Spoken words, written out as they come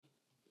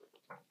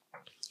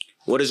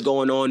What is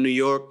going on, New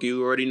York?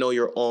 You already know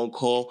you're on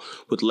call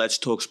with Let's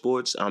Talk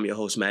Sports. I'm your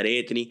host, Matt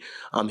Anthony.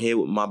 I'm here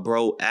with my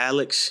bro,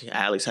 Alex.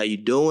 Alex, how you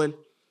doing?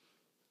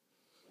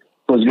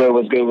 What's good?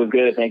 What's good? What's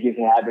good? Thank you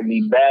for having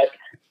me back.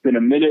 It's been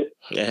a minute.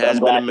 It But I'm has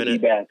been a glad to be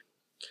minute. back.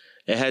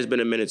 It has been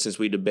a minute since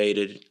we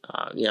debated.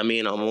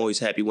 I'm always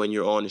happy when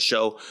you're on the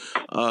show.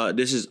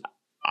 This is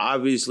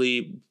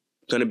obviously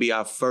going to be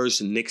our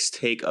first Knicks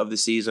take of the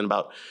season.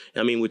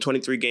 We're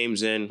 23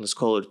 games in. Let's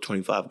call it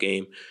 25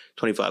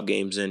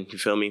 games in. You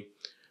feel me?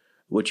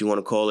 What you want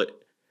to call it?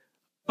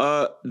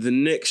 The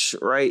Knicks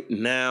right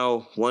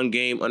now, one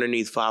game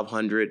underneath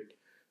 500.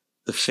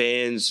 The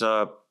fans,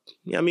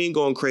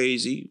 going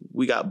crazy.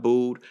 We got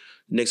booed.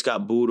 Knicks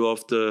got booed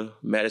off the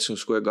Madison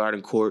Square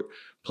Garden court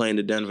playing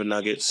the Denver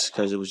Nuggets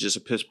because it was just a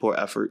piss poor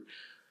effort.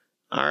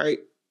 All right.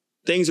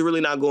 Things are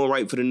really not going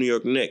right for the New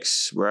York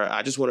Knicks, bro.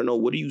 I just want to know,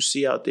 what do you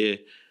see out there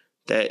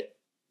that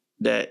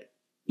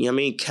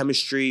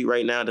chemistry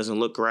right now doesn't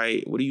look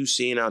right? What are you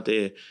seeing out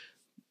there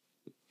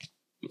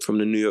from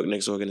the New York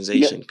Knicks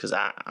organization? Because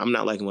I'm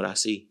not liking what I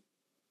see.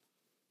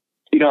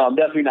 I'm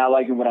definitely not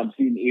liking what I'm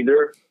seeing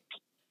either,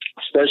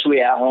 especially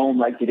at home,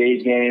 like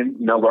today's game.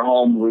 We're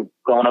home. We're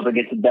going up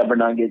against the Denver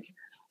Nuggets,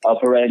 a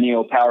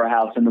perennial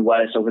powerhouse in the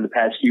West over the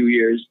past few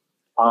years.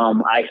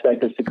 I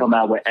expect us to come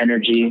out with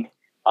energy.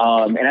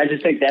 And I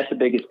just think that's the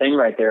biggest thing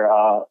right there.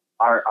 Our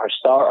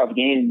start of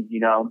games,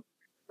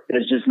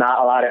 there's just not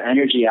a lot of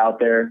energy out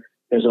there.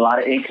 There's a lot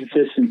of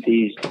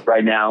inconsistencies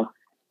right now.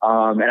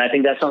 And I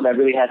think that's something that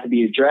really has to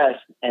be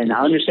addressed. And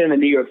I understand the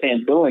New York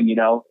fans going, you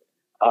got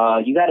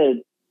to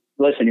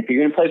listen. If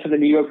you're going to play for the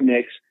New York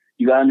Knicks,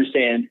 you got to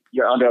understand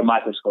you're under a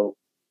microscope.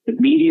 The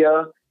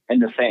media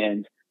and the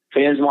fans.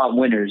 Fans want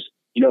winners.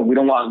 We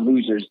don't want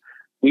losers.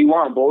 We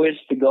want boys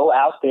to go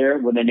out there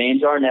when their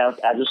names are announced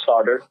as a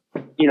starter,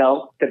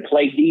 to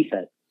play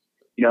defense.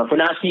 If we're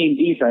not seeing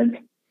defense,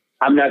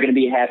 I'm not going to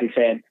be a happy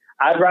fan.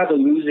 I'd rather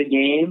lose a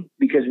game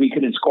because we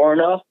couldn't score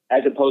enough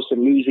as opposed to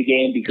lose a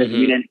game because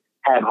we didn't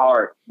have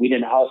heart. We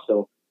didn't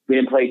hustle. We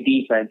didn't play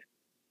defense.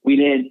 We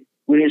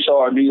didn't show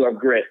our New York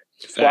grit.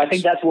 Facts. So I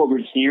think that's what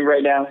we're seeing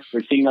right now.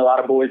 We're seeing a lot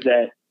of boys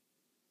that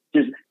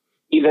just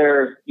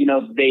either,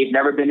 they've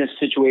never been in a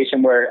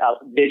situation where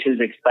this is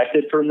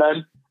expected from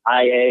them,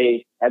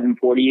 i.a. Evan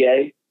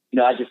Fournier.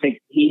 I just think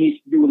he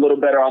needs to do a little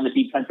better on the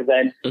defensive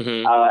end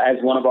as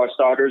one of our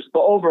starters.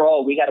 But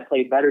overall, we got to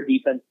play better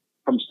defense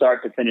from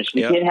start to finish.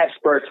 We can't have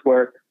spurts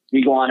where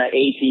we go on an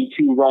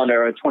 18-2 run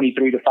or a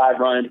 23-5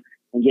 run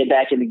and get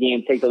back in the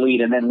game, take the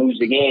lead, and then lose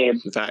the game.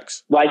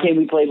 Facts. Why can't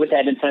we play with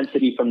that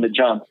intensity from the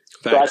jump?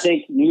 Facts. So I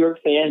think New York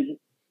fans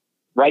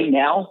right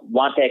now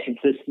want that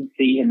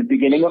consistency in the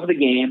beginning of the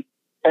game,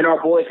 and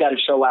our boys got to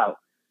show out.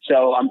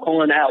 So I'm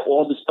calling out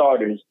all the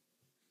starters.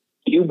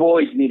 You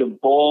boys need to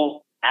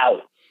ball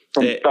out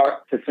from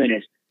start to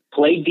finish.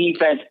 Play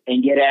defense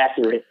and get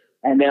after it,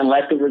 and then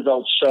let the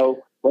results show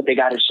what they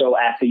got to show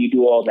after you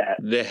do all that.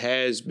 There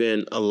has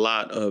been a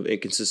lot of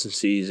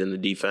inconsistencies in the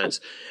defense.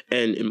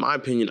 And in my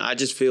opinion, I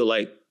just feel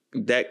like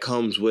that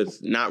comes with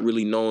not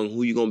really knowing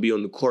who you're going to be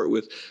on the court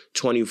with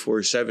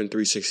 24/7,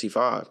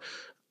 365.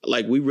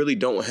 Like, we really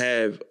don't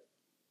have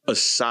a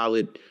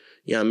solid,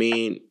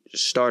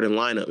 starting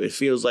lineup. It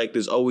feels like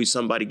there's always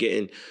somebody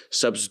getting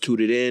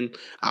substituted in.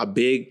 Our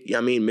big,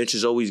 Mitch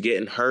is always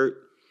getting hurt.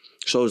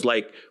 So it's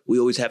like we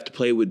always have to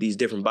play with these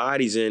different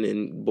bodies in,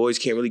 and boys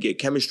can't really get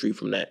chemistry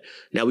from that.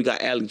 Now we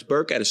got Alex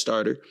Burke at a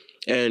starter.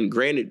 And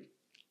granted,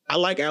 I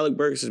like Alec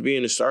Burks as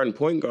being a starting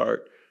point guard,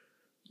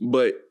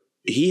 but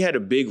he had a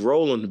big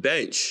role on the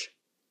bench,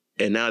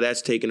 and now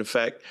that's taken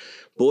effect.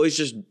 Boys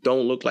just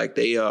don't look like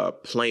they are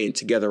playing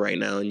together right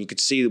now, and you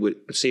could see it with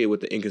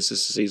the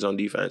inconsistencies on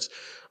defense.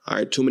 All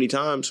right, too many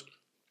times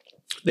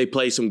they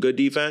play some good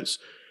defense,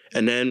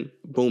 and then,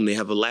 boom, they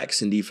have a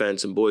lax in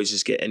defense, and boys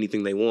just get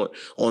anything they want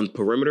on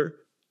perimeter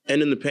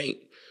and in the paint.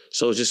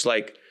 So it's just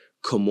like,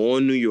 come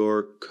on, New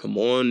York. Come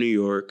on, New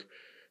York.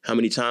 How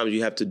many times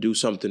you have to do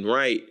something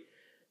right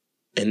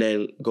and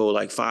then go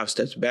like 5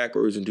 steps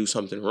backwards and do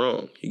something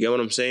wrong? You get what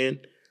I'm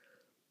saying?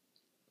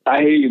 I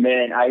hear you,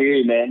 man.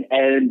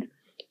 And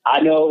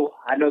I know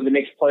the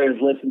Knicks players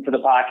listen to the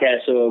podcast,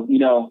 so,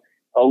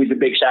 always a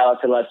big shout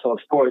out to Let's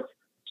Talk Sports.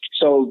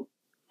 So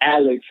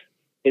Alex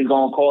is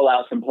going to call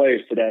out some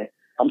players today.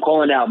 I'm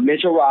calling out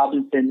Mitchell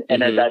Robinson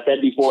and, as I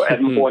said before,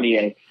 Evan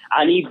Fournier.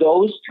 I need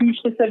those two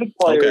specific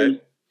players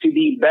to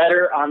be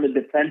better on the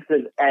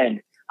defensive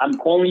end. I'm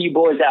calling you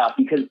boys out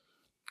because,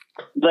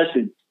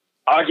 listen,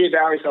 RJ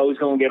Barrett's always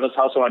going to give us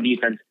hustle on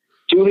defense.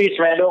 Julius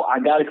Randle, I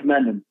got to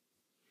commend him.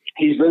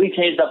 He's really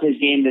changed up his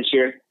game this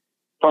year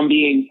from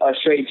being a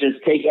straight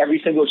just take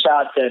every single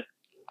shot to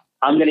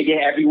I'm going to get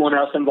everyone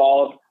else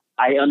involved.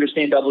 I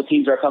understand double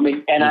teams are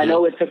coming, and I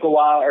know it took a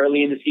while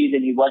early in the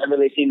season. He wasn't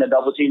really seeing the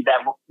double teams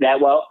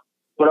that well,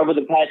 but over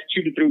the past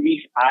 2 to 3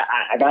 weeks,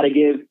 I gotta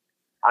give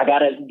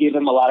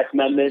him a lot of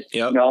commitment.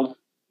 Yep.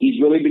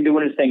 He's really been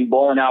doing his thing,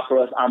 balling out for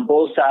us on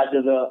both sides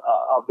of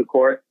the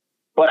court.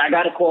 But I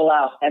gotta call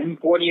out Evan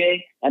Fournier,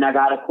 and I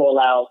gotta call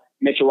out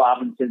Mitchell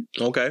Robinson.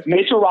 Okay.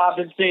 Mitchell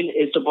Robinson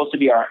is supposed to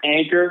be our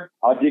anchor,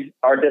 our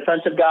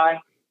defensive guy,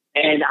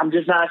 and I'm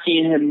just not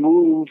seeing him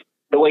move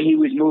the way he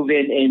was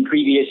moving in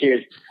previous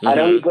years. Mm-hmm. I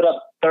know he put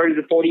up 30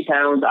 to 40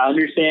 pounds. I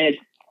understand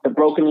the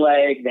broken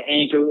leg, the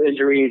ankle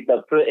injuries,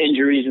 the foot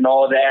injuries, and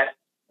all of that.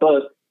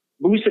 But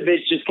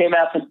Vucevic just came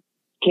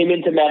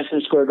into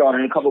Madison Square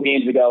Garden a couple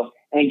games ago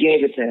and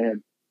gave it to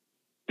him.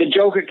 The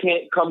Joker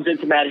comes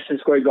into Madison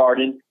Square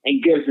Garden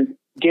and gives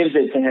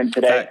it to him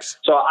today. Facts.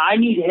 So I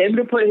need him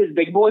to put his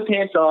big boy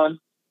pants on,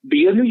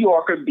 be a New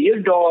Yorker, be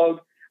a dog.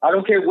 I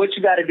don't care what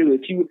you got to do.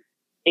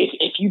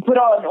 If you put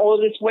on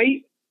all this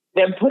weight,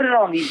 then put it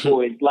on these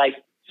boys. Like,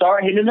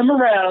 start hitting them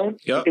around.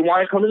 Yep. If they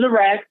want to come to the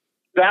rack,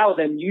 foul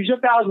them. Use your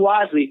fouls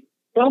wisely.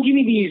 Don't give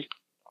me these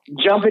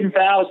jumping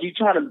fouls. You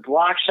trying to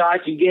block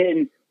shots. You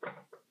getting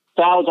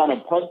fouls on a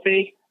pump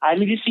fake. I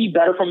need to see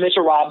better from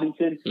Mitchell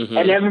Robinson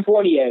and Evan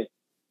Fournier.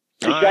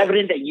 It's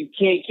evident that you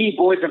can't keep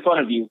boys in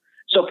front of you.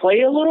 So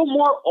play a little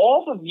more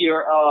off of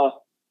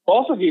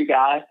your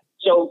guy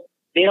so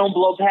they don't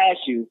blow past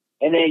you.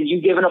 And then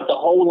you giving up the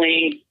whole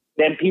lane.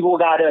 Then people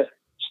got to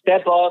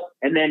step up.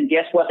 And then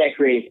guess what that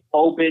creates?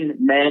 Open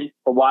men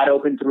for wide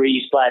open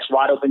threes /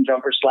 wide open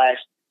jumper /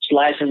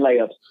 slash and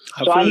layups.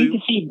 So I need to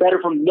see better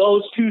from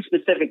those two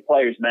specific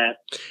players, man.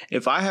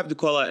 If I have to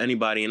call out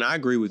anybody, and I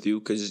agree with you,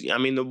 because, I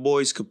mean, the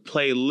boys could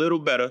play a little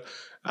better.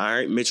 All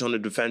right, Mitch on the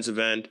defensive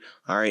end.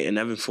 All right, and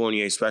Evan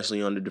Fournier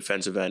especially on the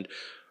defensive end.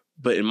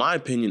 But in my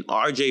opinion,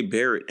 RJ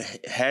Barrett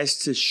has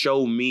to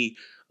show me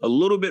a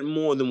little bit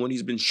more than what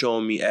he's been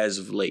showing me as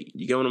of late.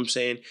 You get what I'm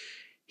saying?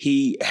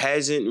 He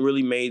hasn't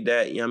really made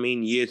that,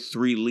 year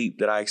 3 leap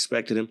that I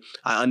expected him.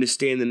 I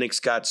understand the Knicks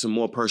got some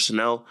more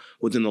personnel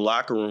within the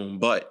locker room,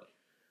 but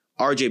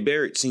RJ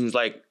Barrett seems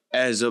like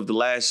as of the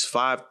last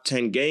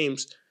 5-10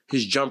 games,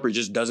 his jumper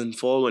just doesn't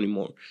fall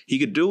anymore. He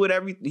could do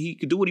he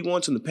could do what he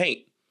wants in the paint,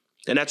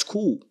 and that's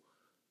cool.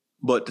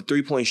 But the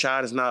 3-point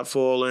shot is not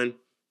falling.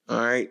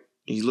 All right.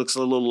 He looks a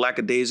little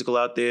lackadaisical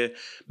out there.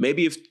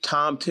 Maybe if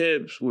Tom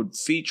Tibbs would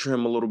feature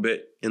him a little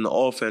bit in the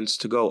offense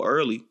to go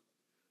early,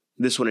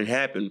 this wouldn't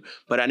happen.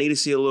 But I need to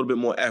see a little bit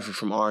more effort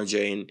from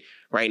RJ. And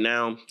right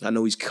now, I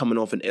know he's coming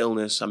off an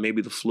illness, or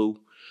maybe the flu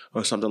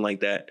or something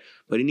like that.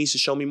 But he needs to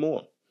show me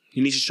more. He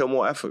needs to show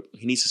more effort.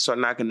 He needs to start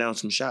knocking down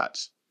some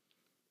shots.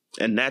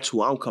 And that's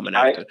who I'm coming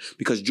after.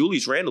 Because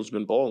Julius Randle's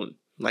been balling,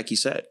 like he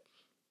said.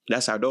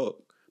 That's our dog.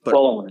 But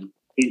balling.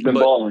 He's been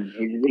balling.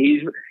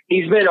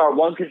 He's been our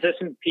one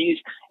consistent piece,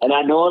 and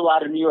I know a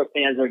lot of New York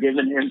fans are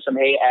giving him some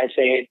hate as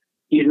saying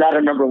he's not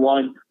a number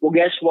one. Well,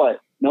 guess what?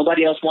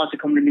 Nobody else wants to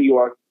come to New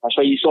York. That's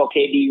why you saw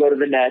KD go to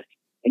the Nets,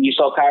 and you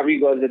saw Kyrie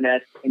go to the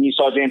Nets, and you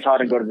saw James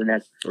Harden go to the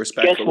Nets.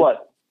 Guess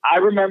what? I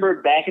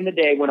remember back in the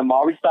day when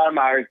Amari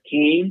Stoudemire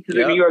came to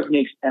the New York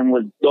Knicks and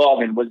was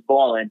dogging, was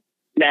balling.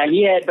 Now,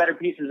 he had better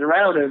pieces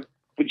around him,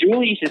 but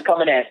Julius is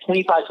coming at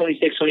 25,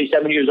 26,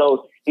 27 years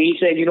old, and he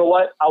said, you know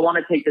what? I want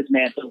to take this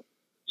mantle.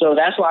 So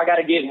that's why I got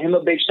to give him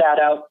a big shout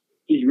out.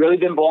 He's really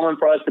been balling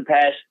for us the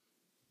past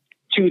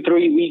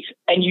 2-3 weeks,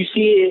 and you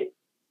see it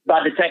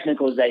by the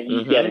technicals that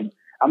he's getting.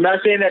 I'm not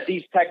saying that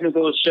these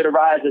technicals should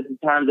arise at the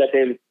times that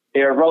they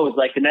arose,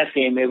 like the Nets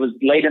game. It was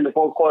late in the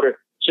fourth quarter.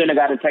 Shouldn't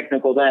have got a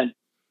technical then.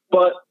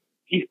 But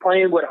he's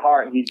playing with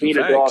heart. He's being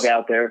a dog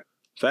out there.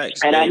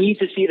 Facts. And I need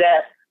to see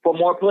that for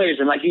more players.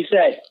 And like you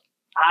said,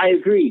 I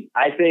agree.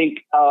 I think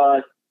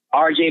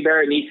RJ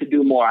Barrett needs to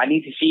do more. I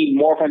need to see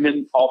more from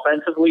him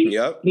offensively.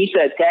 Yep. He needs to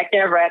attack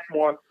that rack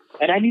more.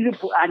 And I need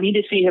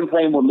to see him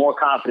playing with more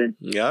confidence.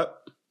 Yep.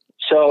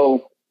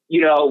 So,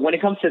 when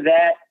it comes to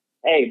that,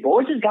 hey,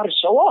 boys just got to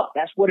show up.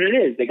 That's what it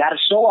is. They got to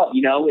show up.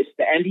 It's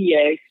the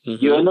NBA.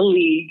 You're in the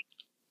league.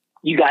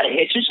 You got to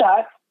hit your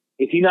shots.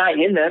 If you're not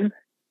in them,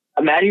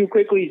 Immanuel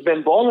Quickley's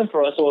been bowling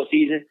for us all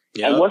season.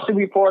 Yep. And what's the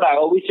report I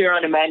always hear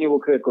on Immanuel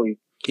Quickley?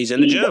 He's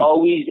in the gym. He's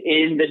always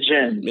in the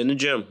gym. In the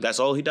gym. That's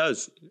all he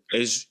does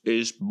is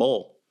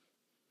bowl.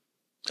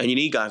 And you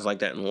need guys like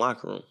that in the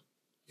locker room.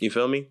 You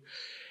feel me?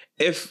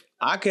 I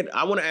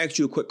want to ask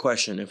you a quick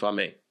question, if I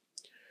may.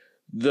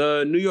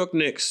 The New York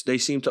Knicks, they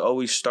seem to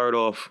always start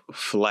off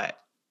flat.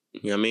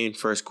 You know what I mean?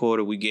 First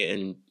quarter, we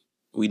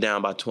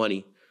down by 20.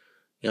 You know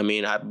what I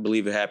mean? I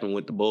believe it happened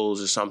with the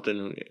Bulls or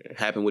something. It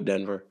happened with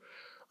Denver.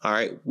 All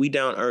right, we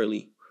down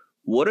early.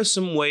 What are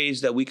some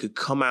ways that we could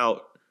come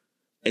out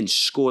and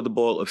score the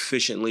ball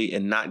efficiently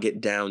and not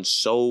get down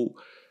so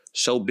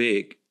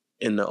big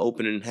in the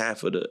opening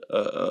half of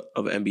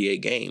an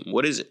NBA game?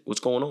 What is it?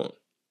 What's going on?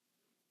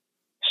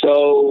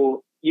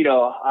 So,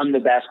 I'm the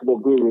basketball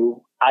guru.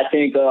 I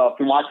think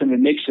from watching the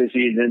Knicks this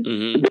season,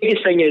 the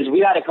biggest thing is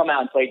we got to come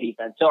out and play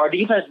defense. So our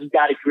defense has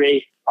got to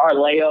create our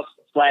layups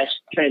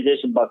 /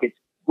 transition buckets,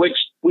 which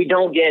we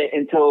don't get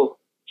until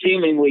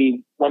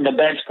seemingly when the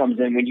bench comes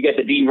in, when you get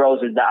the D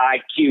Roses, the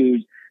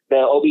IQs, the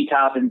Obi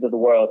Toppins of the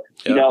world.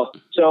 Yep.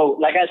 So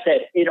like I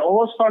said, it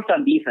all starts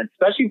on defense,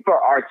 especially for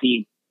our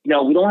team. We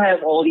don't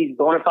have all these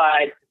bona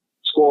fide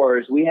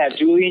scorers. We have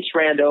Julius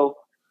Randle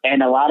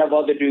and a lot of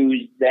other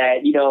dudes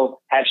that,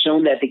 have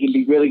shown that they can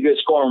be really good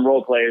scoring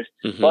role players.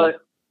 But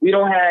we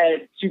don't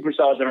have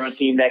superstars on our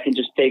team that can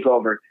just take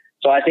over.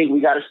 So I think we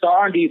got to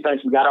start on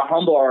defense. We got to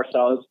humble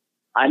ourselves.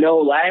 I know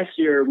last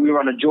year we were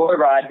on a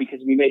joyride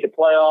because we made the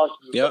playoffs.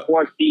 Yep.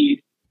 Fourth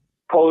seed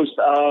post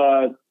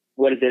All-Star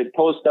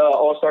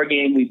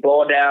game. We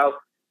balled out.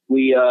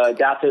 We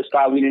got to a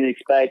spot we didn't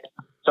expect.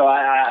 So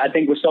I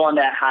think we're still on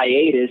that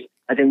hiatus.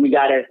 I think we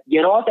got to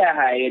get off that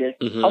hiatus,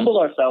 humble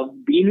ourselves,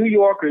 be New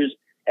Yorkers,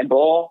 and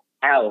ball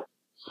out.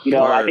 You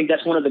know, I think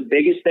that's one of the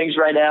biggest things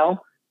right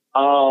now.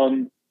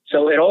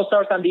 So it all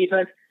starts on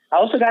defense. I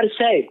also got to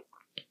say,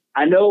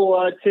 I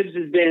know Tibbs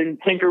has been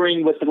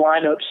tinkering with the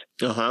lineups.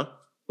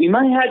 We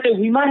might have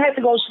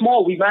to go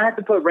small. We might have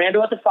to put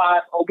Randall at the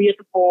 5, Obi at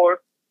the 4,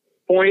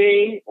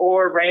 Fournier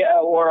or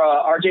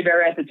RJ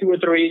Barrett at the 2 or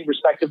 3,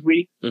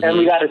 respectively. And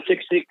we got a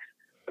 6'6"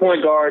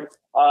 point guard,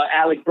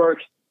 Alec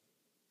Burks.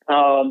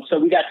 So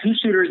we got 2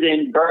 shooters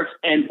in Burks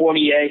and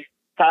Fournier.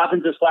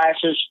 Toppins a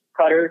slasher,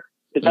 cutter,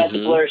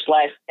 defensive player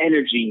 /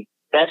 energy.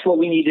 That's what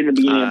we need in the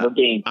beginning of the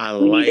game.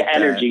 We need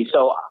energy.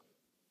 So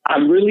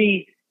I'm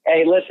really,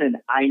 hey, listen,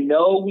 I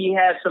know we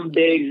have some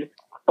bigs,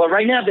 but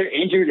right now they're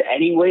injured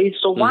anyway.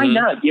 So why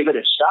not give it a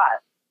shot?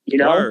 You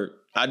know? Word.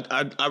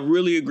 I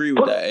really agree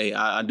with that. Hey,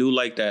 I do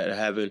like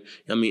that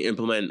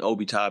implementing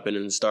Obi Toppin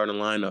in the starting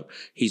lineup.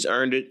 He's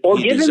earned it. Or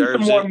he give him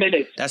some more it.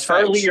 minutes. That's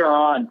facts. Earlier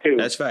on too.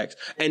 That's facts.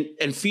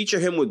 And feature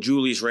him with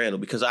Julius Randle,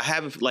 because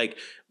I've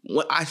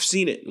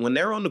seen it when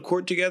they're on the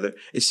court together.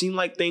 It seemed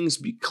like things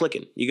be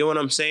clicking. You get what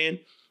I'm saying?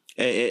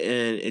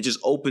 And it just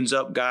opens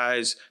up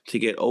guys to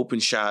get open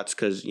shots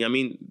because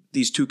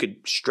these two could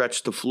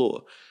stretch the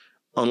floor.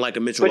 Unlike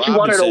a Mitchell Robinson. But you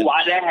want to know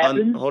why that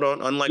happened?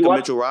 Unlike a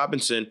Mitchell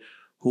Robinson,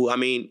 who,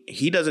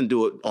 he doesn't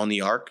do it on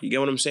the arc. You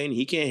get what I'm saying?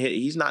 He can't hit.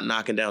 He's not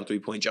knocking down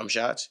 3-point jump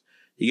shots.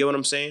 You get what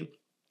I'm saying?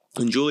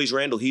 And Julius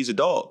Randle, he's a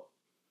dog.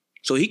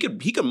 So he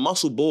could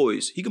muscle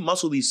boys. He could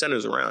muscle these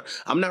centers around.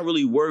 I'm not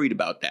really worried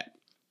about that.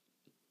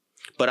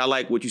 But I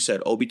like what you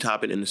said. Obi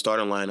Toppin in the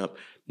starting lineup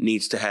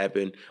needs to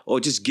happen. Or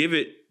just give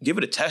it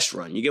a test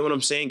run. You get what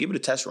I'm saying? Give it a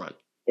test run.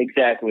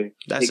 Exactly.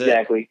 That's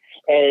exactly.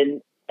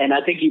 And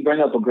I think you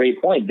bring up a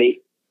great point.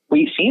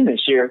 We've seen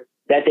this year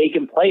that they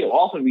can play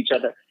off of each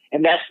other.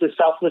 And that's the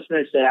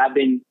selflessness that I've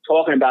been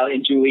talking about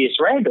in Julius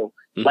Randle.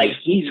 Like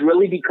he's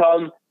really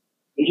trying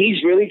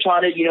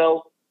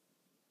to,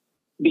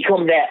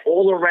 become that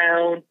all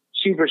around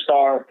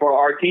superstar for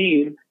our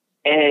team.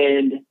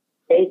 And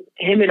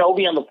him and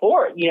Obi on the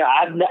floor,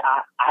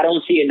 I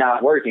don't see it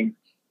not working.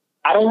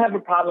 I don't have a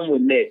problem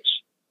with Mitch,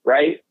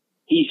 right?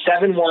 He's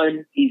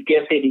 7'1", he's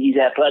gifted, he's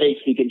athletic,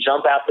 he can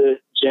jump out the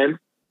gym.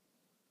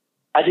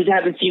 I just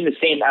haven't seen the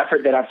same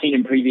effort that I've seen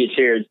in previous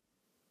years.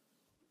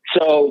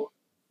 So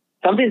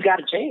something's got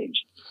to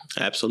change.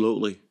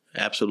 Absolutely.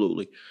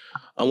 Absolutely.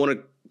 I want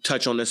to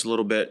touch on this a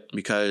little bit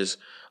because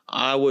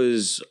I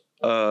was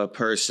a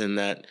person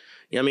that,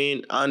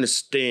 I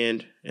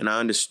understand and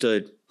I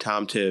understood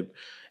Tom Tibb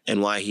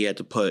and why he had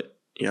to put,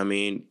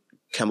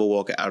 Kemba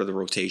Walker out of the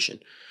rotation.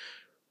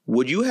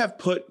 Would you have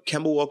put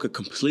Kemba Walker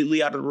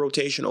completely out of the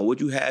rotation, or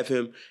would you have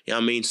him,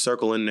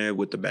 circle in there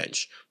with the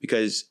bench?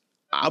 Because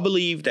I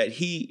believe that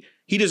he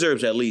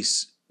deserves at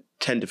least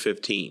 10 to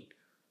 15,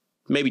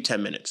 maybe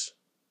 10 minutes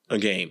a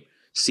game.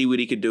 See what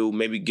he could do,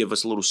 maybe give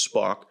us a little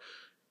spark.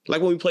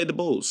 Like when we played the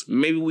Bulls,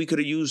 maybe we could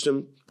have used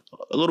him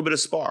a little bit of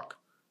spark.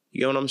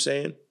 You know what I'm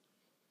saying?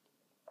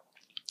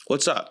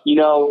 What's up? It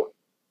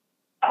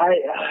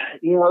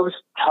was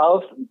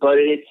tough, but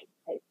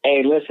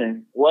hey,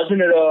 listen,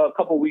 wasn't it a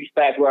couple weeks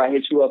back where I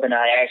hit you up and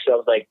I asked you, I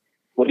was like,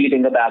 what do you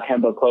think about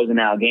Kemba closing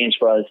out games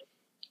for us?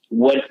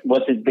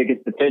 What's his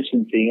biggest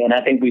deficiency? And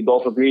I think we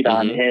both agreed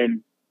on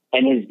him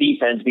and his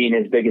defense being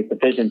his biggest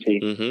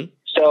deficiency.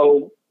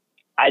 So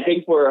I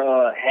think we're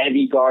a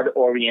heavy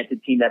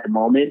guard-oriented team at the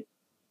moment.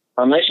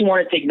 Unless you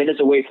want to take minutes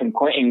away from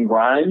Quentin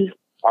Grimes,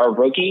 our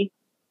rookie,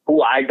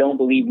 who I don't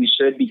believe we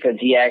should because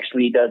he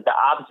actually does the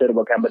opposite of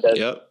what Kemba does.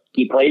 Yep.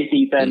 He plays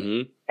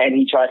defense and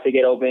he tries to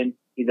get open.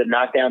 He's a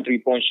knockdown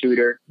 3-point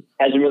shooter.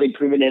 Hasn't really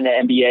proven in the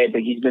NBA,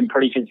 but he's been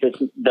pretty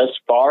consistent thus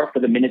far for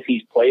the minutes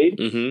he's played.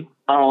 It's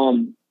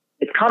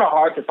kind of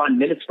hard to find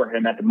minutes for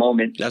him at the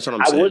moment. That's what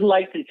I'm saying. I would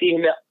like to see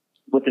him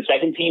with the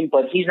second team,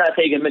 but he's not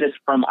taking minutes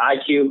from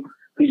IQ,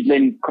 who's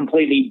been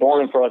completely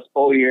balling for us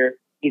all year.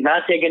 He's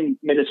not taking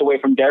minutes away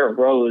from Derrick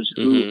Rose,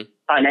 who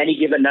on any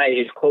given night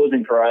is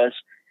closing for us.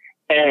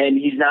 And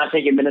he's not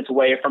taking minutes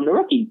away from the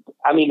rookie.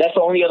 That's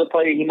the only other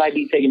player he might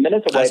be taking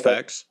minutes away. That's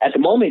facts. At the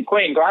moment,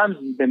 Quentin Grimes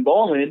has been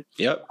balling.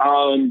 Yep.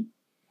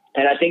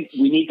 And I think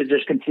we need to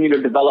just continue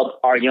to develop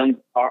our young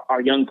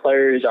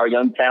players, our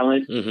young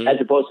talent,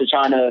 as opposed to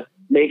trying to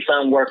make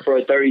something work for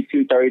a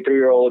 32,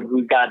 33-year-old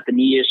who's got the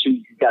knee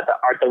issues, he's got the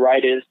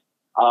arthritis.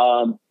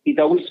 He's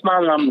always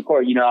smiling on the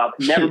court. I've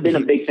never been a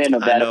big fan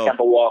of that of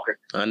Kemba Walker.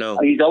 I know.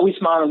 He's always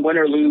smiling, win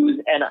or lose.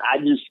 And I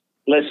just,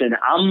 listen,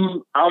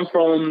 I'm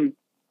from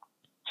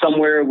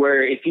somewhere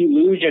where if you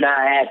lose, you're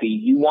not happy.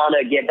 You want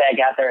to get back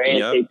out there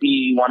ASAP.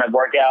 You want to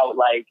work out.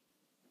 Like,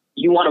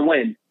 you want to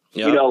win.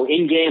 Yep.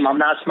 In game, I'm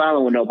not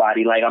smiling with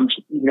nobody. Like, I'm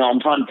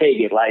trying to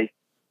take it. Like,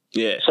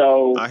 yeah.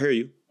 So I hear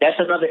you. That's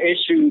another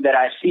issue that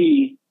I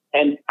see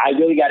And I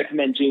really got to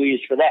commend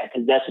Julius for that,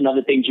 because that's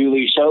another thing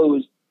Julius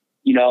shows.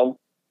 You know,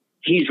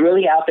 he's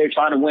really out there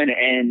trying to win,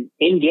 and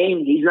in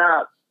game, he's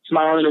not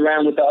smiling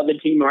around with the other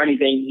team or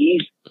anything.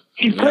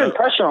 He's putting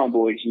pressure on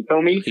boys. You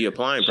feel me? He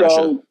applying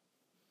pressure.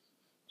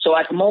 So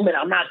at the moment,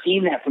 I'm not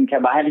seeing that from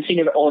Kemba. I haven't seen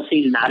it all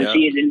season. I didn't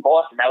see it in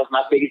Boston. That was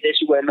my biggest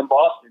issue with him in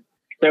Boston.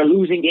 They're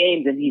losing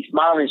games, and he's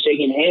smiling,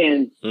 shaking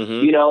hands.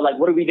 You know, like,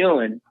 what are we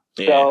doing?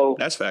 Yeah, so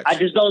that's facts. I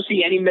just don't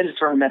see any minutes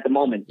for him at the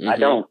moment. I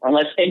don't,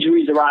 unless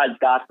injuries arise,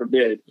 God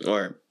forbid.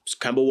 Or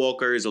Kemba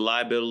Walker is a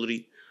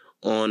liability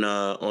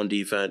on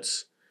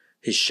defense.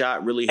 His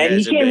shot really hasn't been.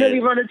 And he can't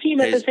really run a team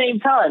at the same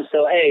time.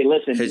 So, hey,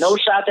 listen, no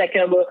shots at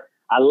Kemba.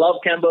 I love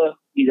Kemba.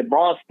 He's a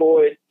Bronx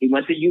boy. He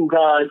went to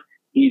UConn.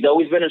 He's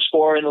always been a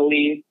scorer in the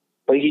league,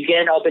 but he's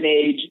getting up in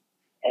age,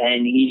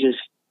 and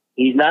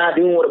he's not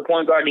doing what a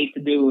point guard needs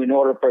to do in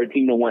order for a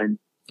team to win.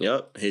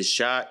 Yep, his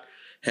shot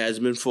has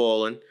been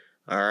falling.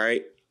 All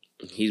right,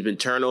 he's been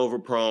turnover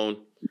prone,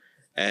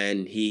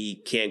 and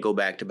he can't go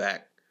back to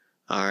back.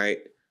 All right,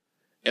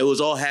 it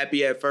was all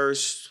happy at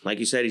first. Like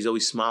you said, he's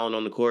always smiling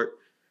on the court.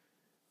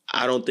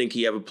 I don't think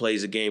he ever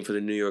plays a game for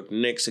the New York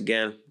Knicks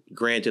again.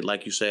 Granted,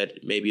 like you said,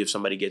 maybe if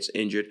somebody gets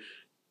injured,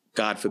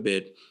 God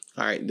forbid,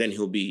 all right, then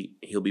he'll be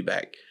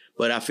back.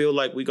 But I feel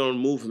like we're going to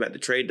move him at the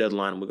trade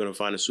deadline, and we're going to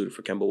find a suitor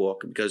for Kemba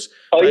Walker because,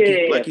 for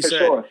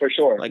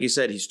sure. Like you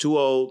said, he's too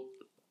old.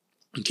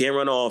 He can't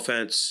run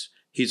offense.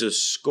 He's a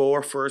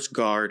score-first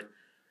guard,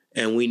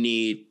 and we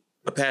need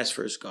a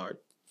pass-first guard.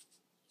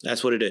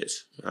 That's what it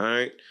is, all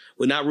right?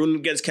 We're not rooting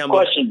against Kemba.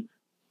 Question.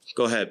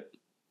 Go ahead.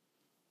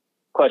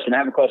 I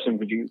have a question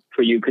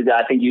for you because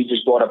I think you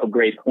just brought up a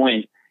great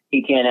point.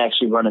 He can't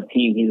actually run a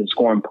team. He's a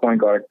scoring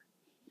point guard.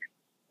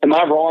 Am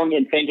I wrong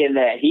in thinking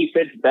that he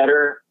fits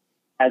better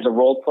as a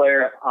role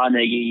player on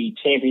a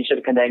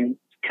championship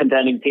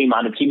contending team,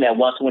 on a team that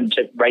wants to win a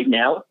chip right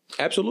now?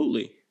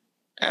 Absolutely.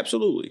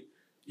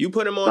 You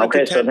put him on a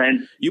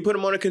contender. You put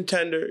him on a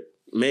contender.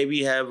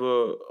 Maybe have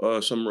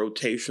some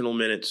rotational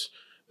minutes.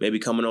 Maybe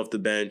coming off the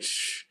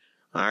bench.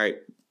 All right.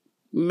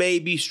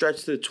 Maybe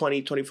stretch to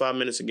 20, 25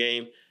 minutes a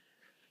game.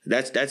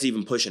 That's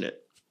even pushing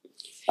it.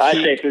 I'd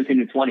say 15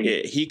 to 20.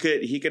 Yeah, he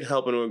could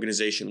help an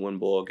organization win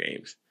ball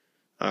games.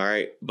 All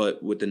right.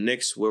 But with the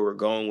Knicks, where we're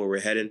going, where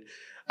we're heading,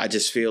 I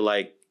just feel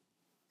like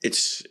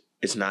it's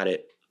not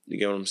it. You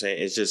get what I'm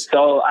saying? It's just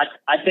so.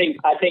 I think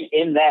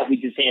in that we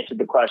just answered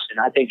the question.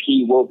 I think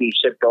he will be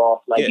shipped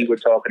off, like you were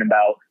talking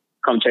about,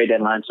 come trade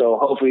deadline. So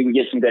hopefully we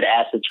get some good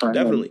assets from him.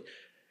 Definitely.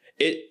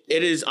 It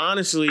is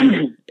honestly,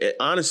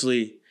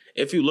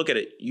 if you look at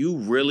it, you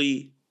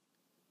really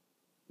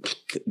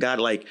got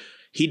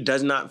he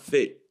does not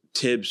fit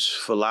Tibbs'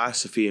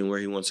 philosophy and where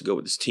he wants to go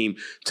with his team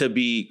to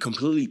be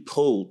completely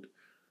pulled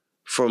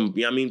from,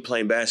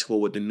 playing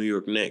basketball with the New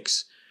York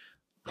Knicks.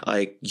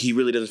 Like, he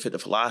really doesn't fit the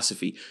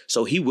philosophy.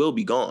 So he will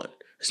be gone.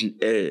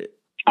 I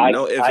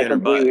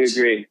completely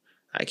agree.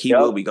 Like, he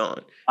will be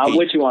gone. I'm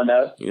with you on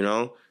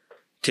that.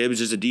 Tibbs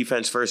is a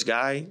defense-first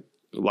guy.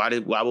 Why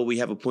would we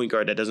have a point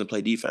guard that doesn't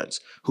play defense,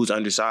 who's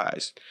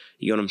undersized?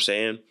 You know what I'm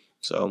saying?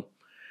 So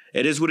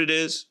it is what it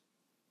is.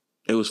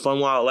 It was fun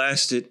while it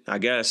lasted, I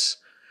guess.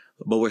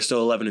 But we're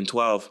still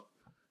 11-12.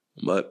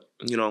 But,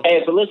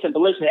 Hey, but listen.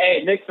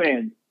 Hey, Knicks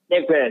fans.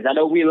 I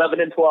know we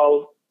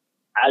 11-12.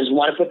 I just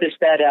want to put this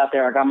stat out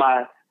there. I got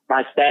my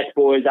stats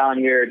boys down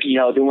here,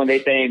 doing their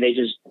thing. They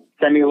just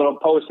send me a little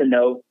post-it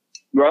note.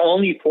 We're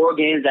only 4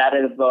 games out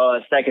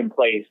of second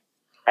place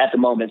at the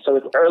moment. So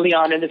it's early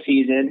on in the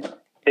season.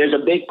 There's a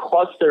big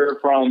cluster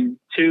from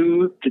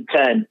 2 to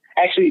 10.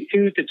 Actually,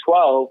 2 to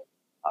 12.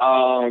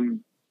 I'll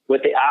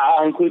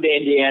include the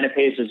Indiana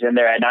Pacers in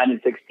there at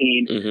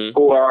 9-16,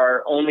 who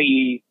are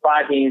only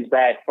 5 games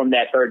back from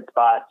that third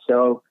spot.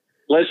 So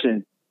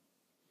listen,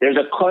 there's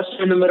a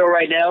cluster in the middle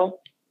right now.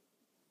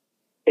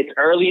 It's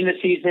early in the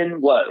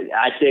season.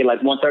 I'd say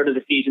like 1/3 of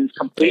the season's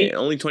complete. Yeah,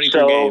 only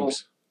 23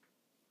 games.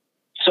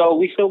 So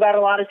we still got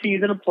a lot of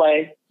season to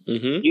play.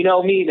 You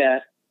know me,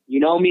 Matt. You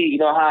know me. You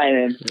know how I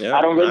am. Yeah,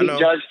 I don't really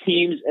judge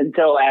teams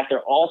until after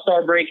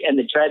All-Star break and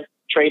the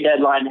trade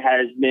deadline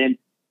has been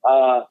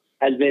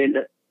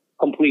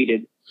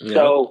completed. Yeah.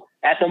 So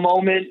at the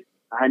moment,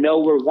 I know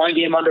we're 1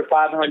 game under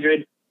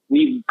 500.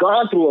 We've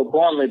gone through a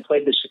gauntlet,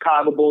 played the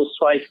Chicago Bulls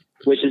twice,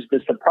 which is the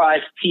surprise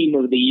team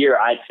of the year,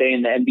 I'd say,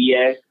 in the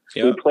NBA.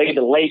 Yep. We played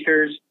the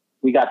Lakers.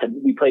 We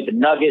played the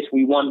Nuggets.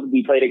 We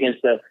played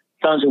against the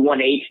Suns, who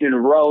won 18 in a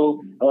row.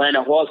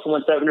 Atlanta Hawks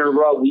won 7 in a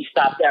row. We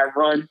stopped that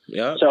run.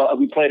 Yep. So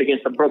we played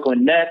against the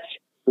Brooklyn Nets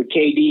with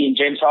KD and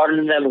James Harden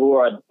and them, who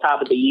are at the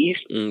top of the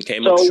East.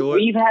 Came up short.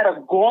 We've had a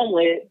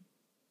gauntlet,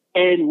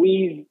 and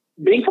we've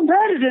been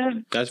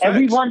competitive. And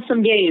we've won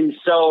some games.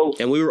 So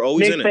and we were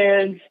always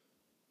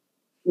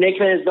Knicks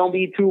fans, don't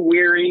be too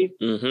weary.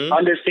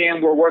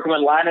 Understand we're working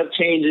on lineup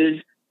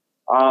changes.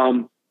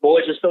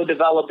 Boys are still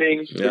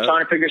developing. They're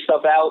trying to figure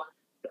stuff out.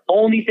 The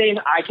only thing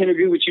I can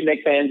agree with you,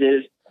 Knicks fans,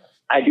 is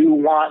I do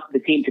want the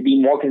team to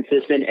be more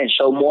consistent and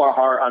show more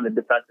heart on the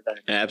defensive end.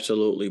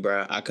 Absolutely,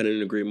 bro. I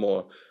couldn't agree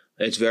more.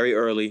 It's very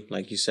early,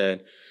 like you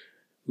said.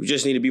 We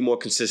just need to be more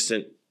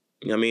consistent.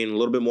 A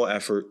little bit more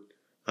effort.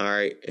 All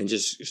right, and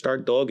just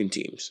start dogging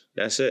teams.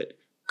 That's it.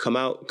 Come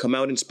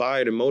out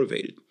inspired and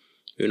motivated.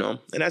 And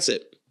that's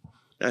it.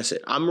 That's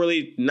it. I'm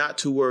really not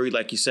too worried.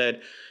 Like you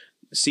said,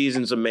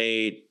 seasons are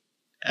made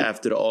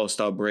after the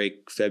All-Star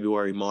break,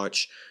 February,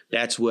 March.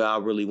 That's where I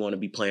really want to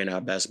be playing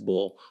our best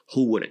ball.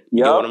 Who wouldn't?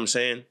 You get what I'm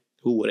saying?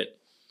 Who wouldn't?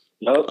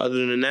 Yep.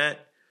 Other than that,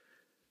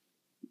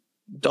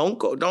 don't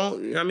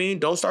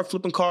start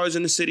flipping cars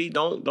in the city.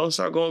 Don't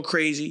start going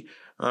crazy.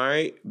 All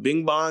right.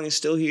 Bing Bong is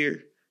still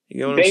here. You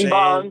know what I'm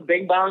saying?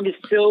 Bing Bong is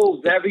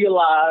still very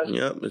alive.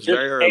 Yep, it's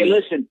very early. Hey,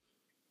 listen,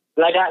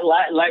 like a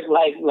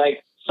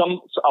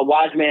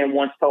wise man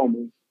once told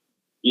me,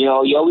 you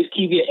always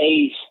keep your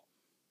ace.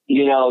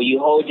 You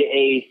hold your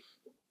ace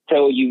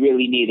till you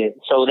really need it.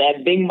 So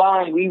that Bing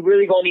Bong, we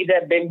really gonna need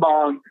that Bing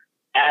Bong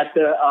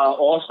after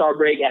All-Star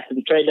break, after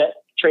the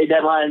trade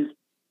deadline's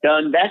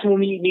done. That's when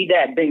we need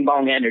that Bing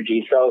Bong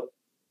energy. So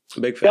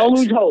big facts. Don't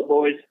lose hope,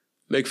 boys.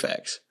 Big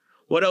facts.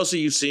 What else are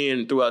you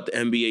seeing throughout the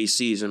NBA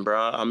season, bro?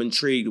 I'm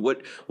intrigued.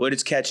 What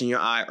is catching your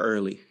eye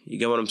early? You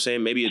get what I'm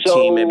saying? Maybe a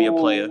team, maybe a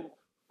player.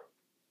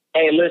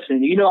 Hey,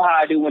 listen, you know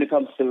how I do when it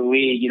comes to the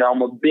league.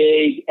 I'm a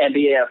big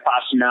NBA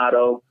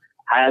aficionado,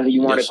 however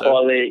you want to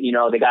call it.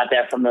 They got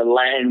that from the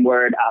Latin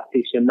word,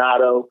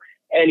 aficionado.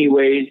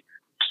 Anyways,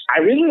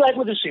 I really like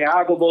what the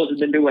Chicago Bulls have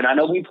been doing. I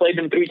know we played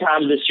them 3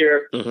 times this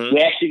year. Mm-hmm.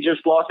 We actually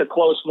just lost a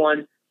close one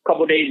a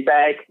couple days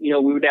back. We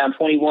were down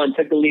 21,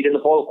 took the lead in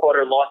the fourth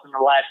quarter, lost in the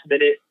last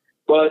minute.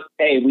 But,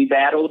 hey, we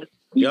battled.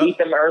 We beat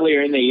them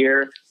earlier in the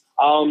year.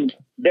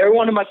 They're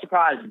one of my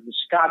surprises, the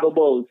Chicago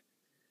Bulls.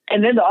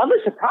 And then the other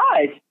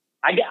surprise,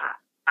 I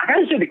got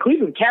to say the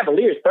Cleveland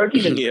Cavaliers,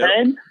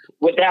 13-10,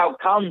 without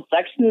Colin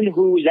Sexton,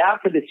 who's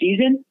out for the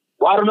season.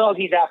 Well, I don't know if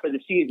he's out for the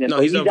season. No,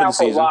 he's out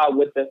for a while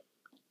with the.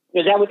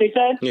 Is that what they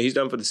said? Yeah, he's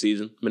done for the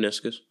season.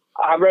 Meniscus.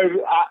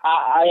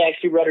 I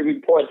actually read a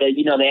report that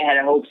they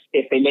had hopes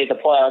if they made the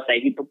playoffs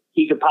that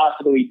he could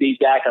possibly be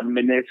back on the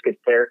meniscus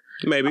tear.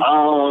 Maybe.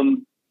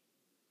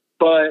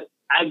 But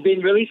I've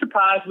been really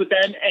surprised with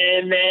them.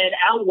 And then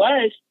out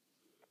west,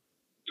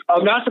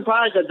 I'm not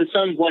surprised that the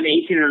Suns won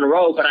 18 in a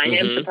row, but I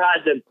am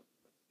surprised that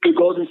the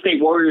Golden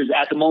State Warriors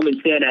at the moment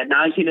stand at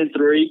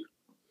 19-3.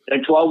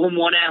 They're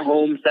 12-1 at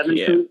home,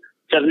 7-2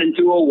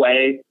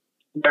 away.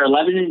 They're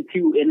 11-2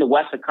 in the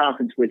Western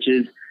Conference, which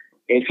is,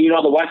 if you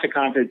know the Western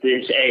Conference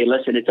is, hey,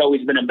 listen, it's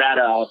always been a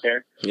battle out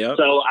there. Yep.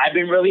 So I've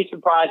been really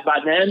surprised by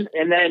them.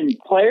 And then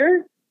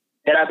players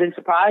that I've been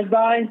surprised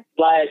by,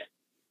 but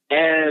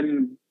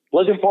am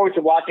looking forward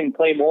to watching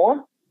play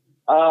more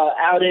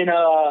out in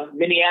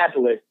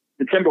Minneapolis,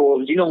 the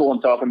Timberwolves. You know who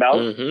I'm talking about.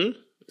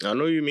 Mm-hmm. I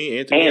know you mean.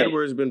 Anthony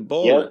Edwards has been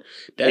balling. Yep,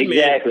 that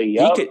exactly.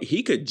 Man,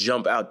 he could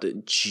jump out the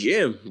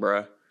gym,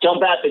 bro.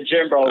 Jump out the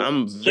gym, bro.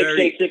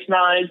 6'8",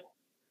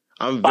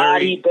 6'9".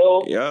 Body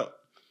built. Yeah.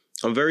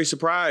 I'm very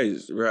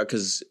surprised, right?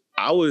 Because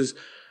I was,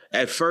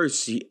 at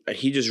first,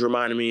 he just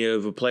reminded me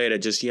of a player that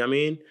just,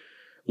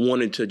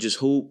 wanted to just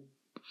hoop,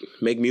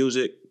 make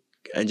music,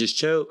 and just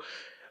chill.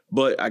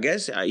 But I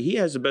guess he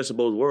has the best of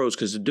both worlds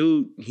because the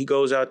dude, he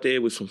goes out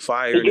there with some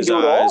fire in his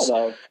eyes.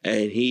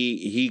 And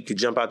he could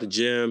jump out the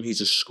gym. He's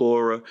a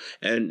scorer.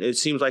 And it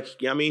seems like,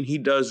 he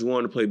does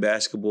want to play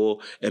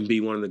basketball and be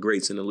one of the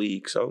greats in the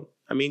league. So,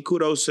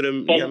 kudos to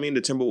them,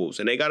 the Timberwolves.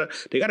 And they got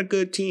a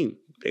good team.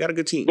 They got a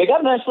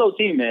nice little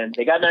team, man.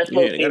 They got a nice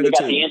little team. They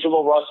got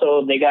D'Angelo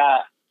Russell. They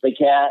got the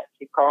cat,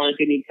 Karl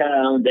Anthony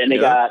Towns. Then they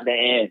got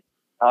the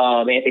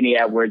Anthony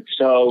Edwards.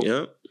 So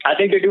I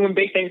think they're doing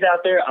big things out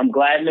there. I'm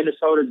glad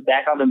Minnesota's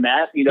back on the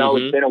map.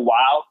 It's been a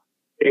while.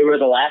 They were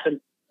the laughing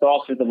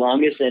stock for the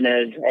longest. And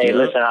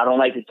listen, I don't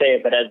like to say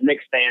it, but as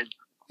Knicks fans,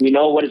 we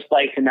know what it's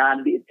like to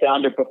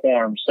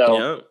underperform.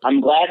 So I'm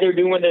glad they're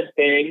doing this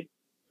thing.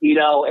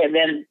 And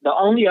then the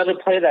only other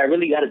player that I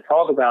really got to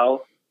talk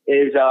about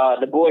is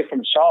the boy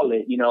from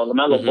Charlotte,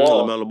 LaMelo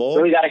Ball. LaMelo Ball.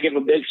 Really got to give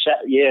a big shout.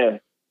 Yeah,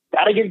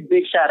 got to give a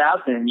big shout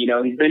out to him.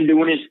 He's been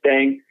doing his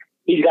thing.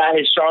 He's got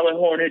his Charlotte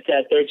Hornets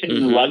at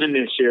 13-11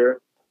 this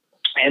year,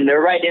 and they're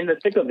right in the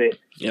thick of it.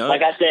 Yep.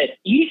 Like I said,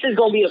 East is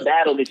going to be a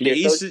battle this year.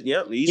 The East is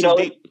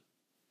deep.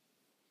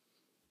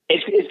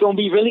 It's going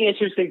to be really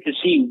interesting to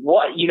see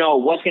what's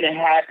going to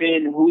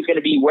happen, who's going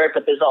to be where.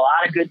 But there's a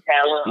lot of good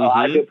talent, a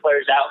lot of good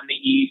players out in the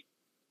East.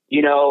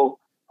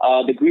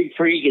 The Greek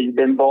Freak has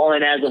been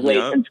balling as of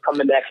late since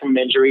coming back from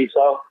injury.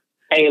 So,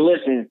 hey,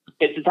 listen,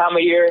 it's the time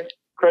of year.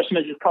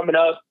 Christmas is coming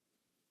up.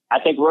 I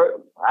think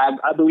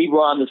I believe we're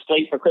on the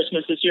slate for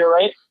Christmas this year,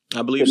 right?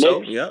 I believe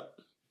so. Yep.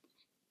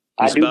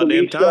 I do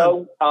believe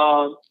so.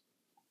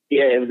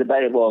 It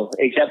was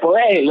except for,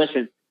 hey,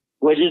 listen,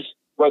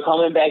 we're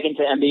coming back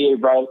into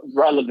NBA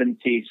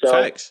relevancy. So,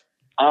 thanks.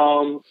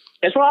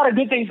 There's a lot of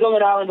good things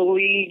going on in the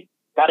league.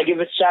 Got to give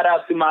a shout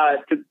out to my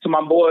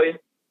boy.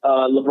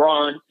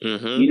 LeBron,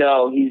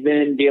 he's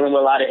been dealing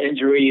with a lot of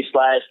injuries /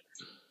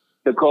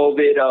 the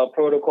COVID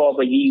protocol,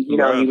 but he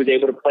was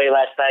able to play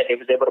last night. He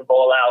was able to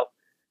ball out.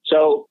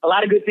 So a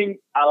lot of good things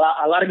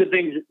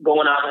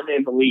going on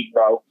in the league,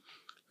 bro.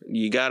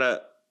 You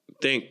gotta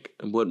think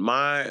what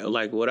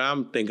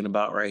I'm thinking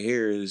about right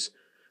here is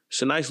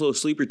it's a nice little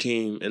sleeper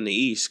team in the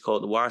East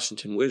called the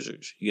Washington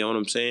Wizards. You know what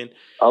I'm saying?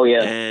 Oh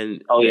yeah.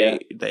 And Oh yeah.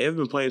 they have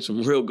been playing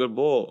some real good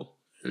ball.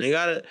 And they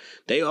got a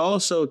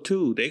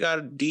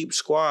deep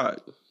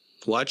squad.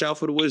 Watch out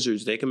for the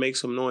Wizards. They can make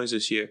some noise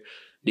this year.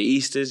 The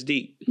East is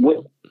deep.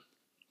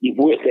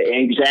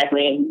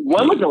 Exactly.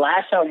 When was the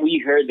last time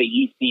we heard the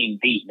East being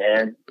beat,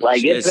 man?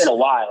 Like it's been a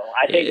while.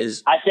 I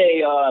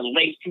say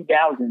late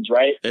 2000s,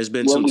 right? It's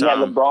been when some we time.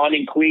 had LeBron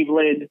in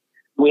Cleveland,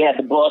 we had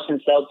the Boston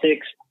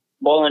Celtics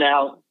balling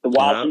out. The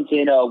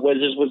Washington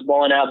Wizards was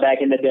balling out back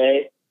in the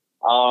day,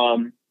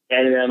 and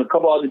then a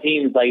couple other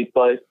teams. But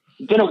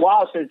it's been a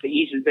while since the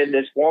East has been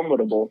this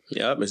formidable.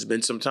 Yep, it's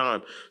been some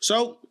time.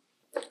 So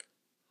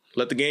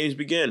let the games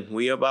begin.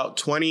 We are about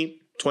 20,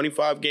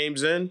 25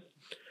 games in.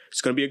 It's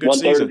going to be a good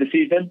season. 1/3 of the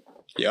season?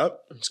 Yep.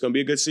 It's going to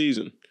be a good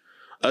season.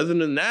 Other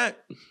than that,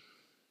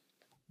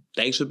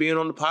 thanks for being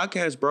on the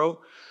podcast,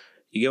 bro.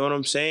 You get what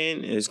I'm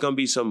saying? It's going to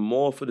be some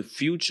more for the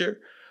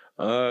future.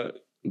 Go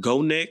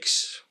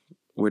Knicks.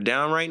 We're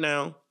down right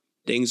now.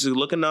 Things are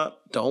looking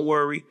up. Don't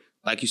worry.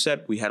 Like you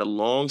said, we had a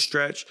long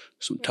stretch,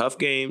 some tough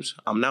games.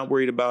 I'm not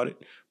worried about it.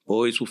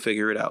 Boys will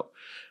figure it out.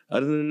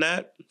 Other than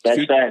that,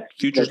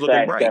 future's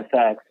looking bright. That's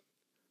facts.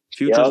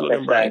 Future's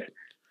looking bright.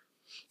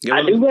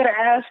 I do gotta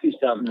ask you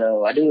something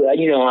though. I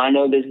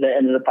know this is the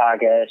end of the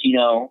podcast.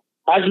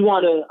 I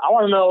want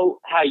to know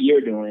how you're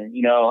doing.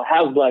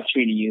 How's life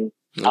treating you?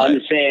 Right. I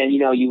understand.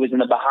 You was in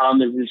the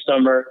Bahamas this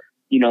summer.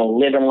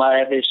 Living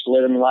lavish,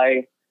 living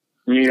life.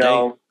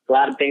 A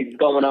lot of things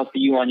going on for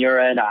you on your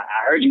end. I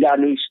heard you got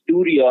a new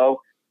studio.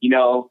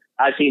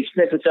 I've seen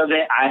snippets of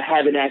it. I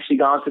haven't actually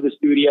gone to the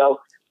studio,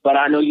 but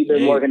I know you've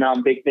been working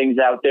on big things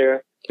out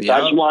there. So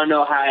I just want to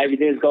know how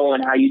everything's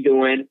going, how you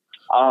doing.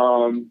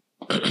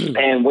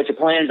 And what your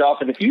plans are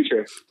for the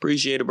future.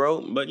 Appreciate it,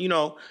 bro. But,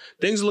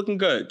 things are looking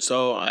good.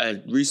 So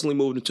I recently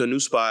moved into a new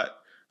spot.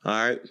 All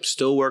right.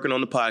 Still working on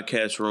the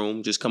podcast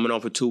room. Just coming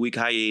off a 2-week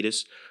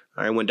hiatus.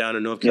 I went down to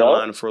North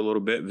Carolina for a little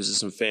bit. Visit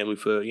some family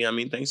for,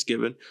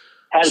 Thanksgiving.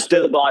 Had to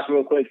spin the block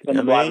real quick.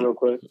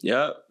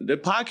 Yeah. The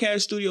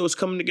podcast studio is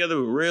coming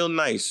together real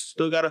nice.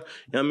 Still got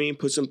to,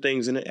 put some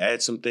things in it.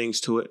 Add some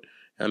things to it.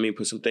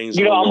 Put some things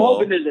on the I'm wall.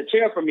 hoping there's a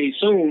chair for me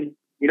soon.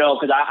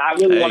 Because I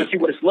really want to see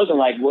what it's looking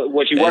like,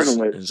 what you're working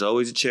with. There's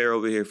always a chair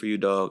over here for you,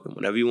 dog. And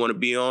whenever you want to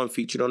be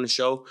featured on the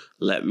show,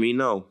 let me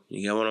know.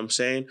 You get what I'm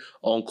saying?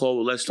 On call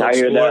with Let's Talk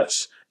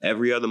Sports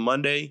every other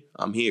Monday.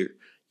 I'm here.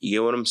 You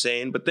get what I'm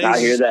saying? But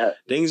things are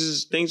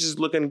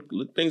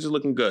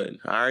looking good.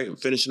 All right, I'm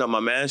finishing up my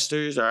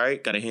master's. All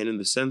right, got to hand in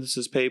the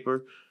synthesis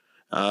paper.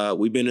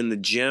 We've been in the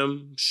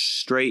gym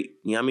straight.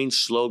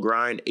 Slow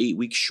grind,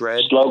 8-week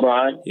shred. Slow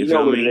grind. You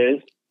know what it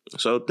is.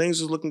 So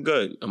things are looking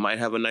good. I might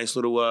have a nice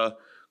little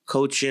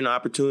coaching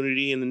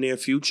opportunity in the near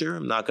future.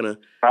 I'm not gonna.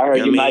 I heard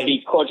you might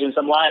be coaching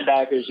some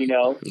linebackers.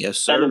 Yes,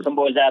 sir. Sending some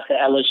boys out to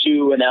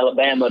LSU and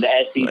Alabama, the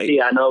SEC. Right.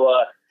 I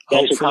know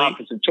that's your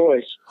conference of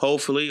choice.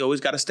 Hopefully, always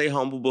got to stay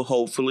humble, but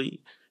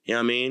hopefully,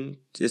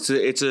 It's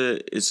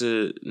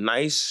a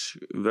nice,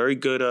 very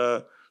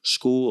good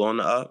school on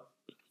the up.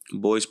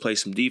 Boys play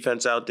some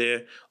defense out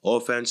there.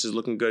 Offense is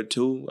looking good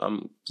too.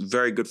 I'm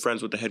very good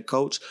friends with the head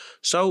coach,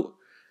 so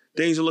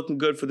things are looking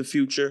good for the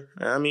future.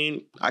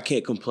 I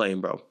can't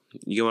complain, bro.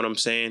 You get what I'm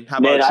saying? How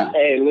about you?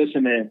 Hey,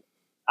 listen, man.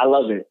 I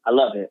love it.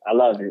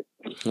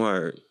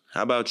 Word.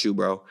 How about you,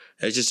 bro?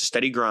 It's just a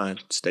steady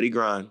grind.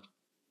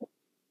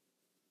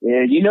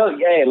 Yeah,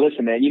 hey,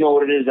 listen, man. You know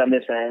what it is on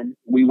this end.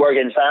 We work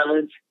in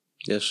silence.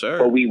 Yes, sir.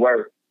 But we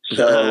work.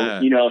 So,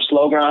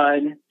 slow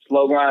grind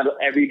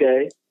every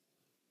day.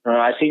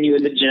 I seen you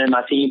in the gym.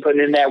 I seen you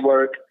putting in that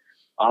work.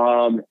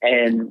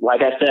 And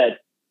like I said,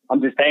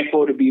 I'm just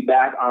thankful to be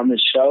back on the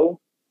show.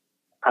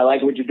 I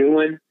like what you're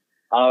doing.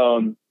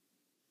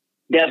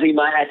 Definitely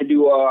might have to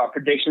do our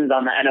predictions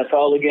on the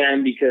NFL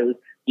again because,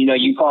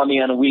 you called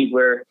me on a week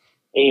where,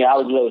 hey, I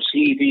was a little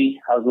sleepy.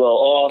 I was a little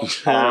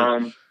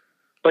off.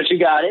 But you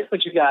got it.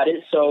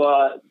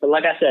 So, but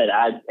like I said,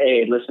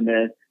 hey, listen,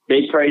 man,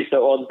 big praise to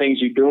all the things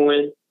you're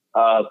doing.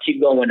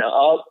 Keep going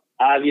up.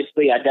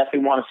 Obviously, I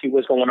definitely want to see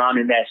what's going on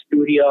in that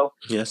studio.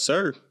 Yes,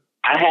 sir.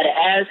 I had to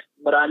ask,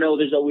 but I know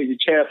there's always a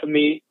chair for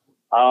me.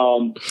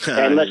 And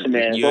listen,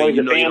 man, as long as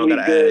the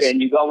family's good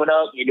and you're going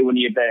up, you're doing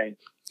your thing.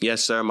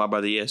 Yes, sir, my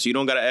brother. Yes, you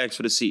don't got to ask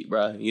for the seat,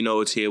 bro.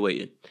 It's here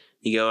waiting.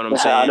 You get what I'm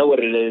saying? I know what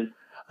it is.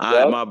 All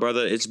right, my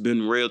brother. It's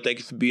been real. Thank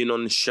you for being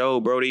on the show,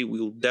 Brody.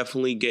 We'll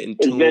definitely get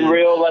into it. It's been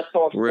real. Let's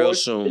talk real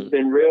sports. soon. It's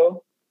been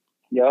real.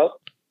 Yep. All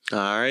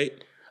right.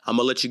 I'm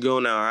going to let you go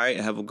now, all right?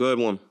 Have a good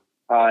one.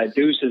 All right,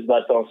 deuces.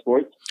 Let's talk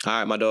sports. All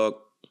right, my dog.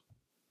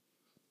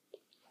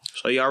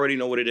 So you already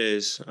know what it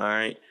is, all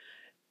right?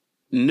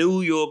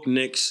 New York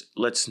Knicks,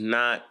 let's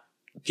not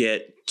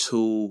get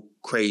too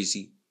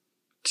crazy.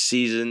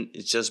 Season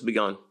is just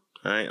begun.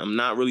 All right, I'm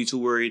not really too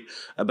worried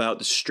about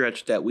the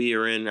stretch that we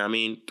are in.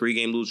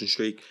 3-game losing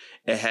streak.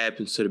 It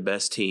happens to the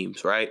best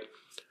teams, right?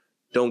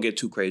 Don't get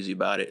too crazy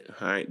about it.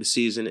 All right, the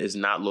season is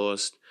not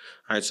lost.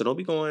 All right, so don't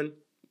be going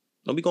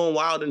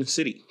wild in the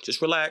city.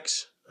 Just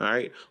relax. All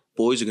right,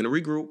 boys are gonna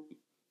regroup.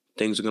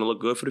 Things are gonna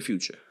look good for the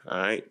future. All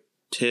right,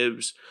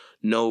 Tibbs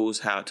knows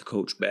how to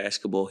coach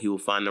basketball. He will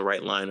find the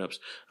right lineups,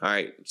 all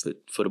right,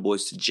 for the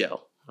boys to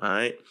gel, all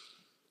right?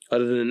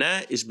 Other than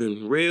that, it's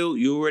been real.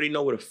 You already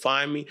know where to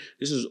find me.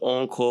 This is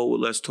On Call with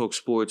Let's Talk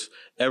Sports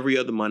every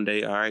other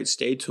Monday, all right?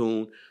 Stay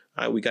tuned.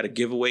 All right, we got a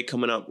giveaway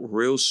coming up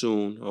real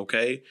soon,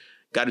 okay?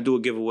 Got to do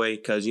a giveaway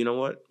because you know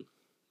what?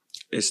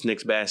 It's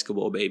Knicks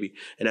basketball, baby,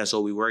 and that's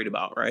all we worried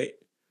about, right?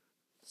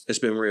 It's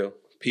been real.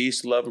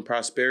 Peace, love, and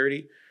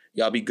prosperity.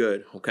 Y'all be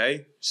good,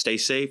 okay? Stay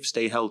safe,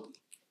 stay healthy.